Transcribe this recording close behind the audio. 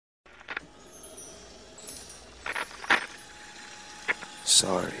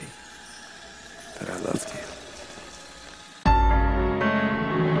Sorry that I loved you.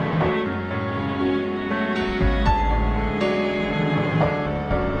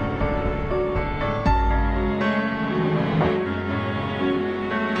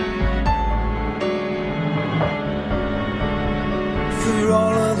 For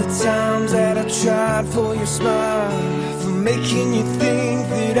all of the times that I tried for your smile, for making you think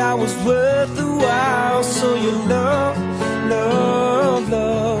that I was worth the while. So your love, love,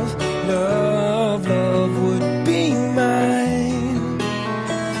 love, love, love would be mine.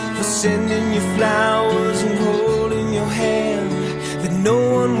 For sending you flowers and holding your hand, that no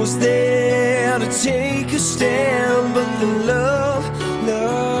one was there to take a stand. But the love,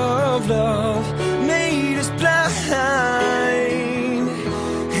 love, love made us blind.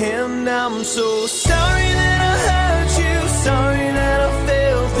 And I'm so sorry that I hurt you, sorry that I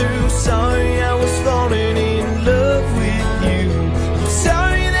fell through, sorry I was falling in love with you. I'm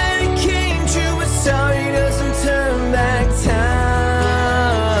sorry that it came true, but sorry doesn't turn back time.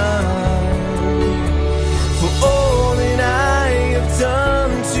 For all that I have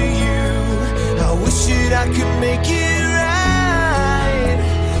done to you, I wish that I could make it right.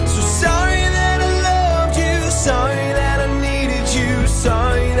 So sorry that I loved you, sorry that I needed you,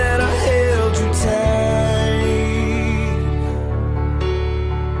 sorry that I held you tight.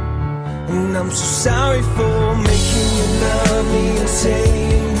 And I'm so sorry for making you love me and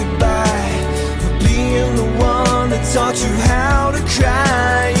saying goodbye, for being the one that taught you how to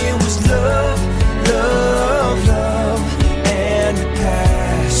cry. It was love, love, love, and it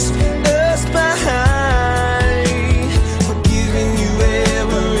passed us by. For giving you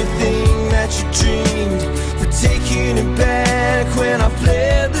everything that you dreamed, for taking it back when I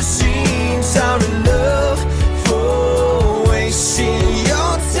fled the scene. Sorry, love, for wasting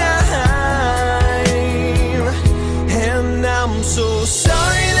your time. And I'm so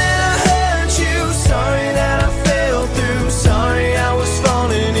sorry that I hurt you, sorry that I fell through, sorry I was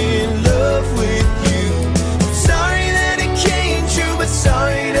falling in love with you. I'm sorry that it came true, but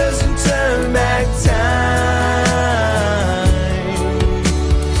sorry doesn't turn back time.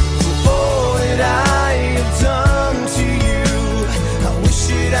 For all that I have done to you, I wish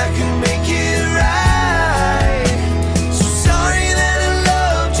that I could make it right. So sorry that I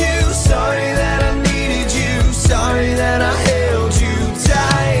loved you, sorry that I needed you, sorry that I held you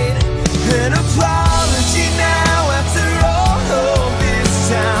tight. An apology now after all of this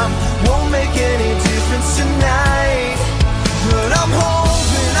time won't make any difference tonight. But I'm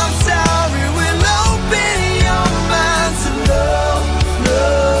hoping, I'm sorry, will open your mind to love,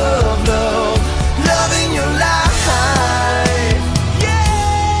 love, love, love in your life. Yeah.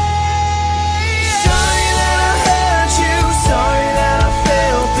 Sorry that I hurt you, sorry that I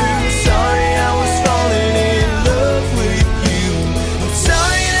fell through, sorry I was falling in love with you. I'm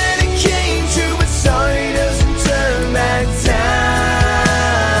sorry that it came true, but sorry doesn't turn back time.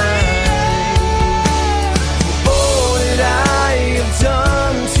 For all that I have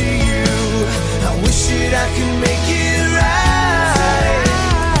done to you, I wish that I could make it right.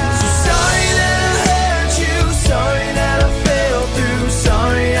 So sorry that I hurt you, sorry that I fell through,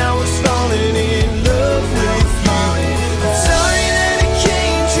 sorry I was falling in love with you. I'm sorry that it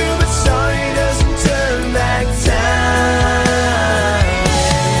came true, but sorry doesn't turn back time.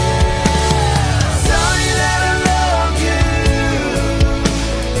 Sorry that I loved you,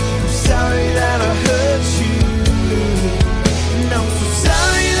 I'm sorry that I hurt you, and I'm so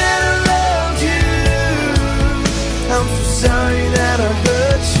sorry that I loved you, I'm so sorry that I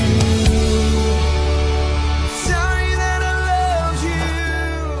hurt you, sorry that I loved you.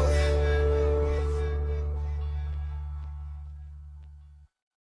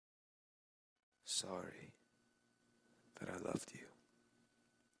 Sorry that I loved you.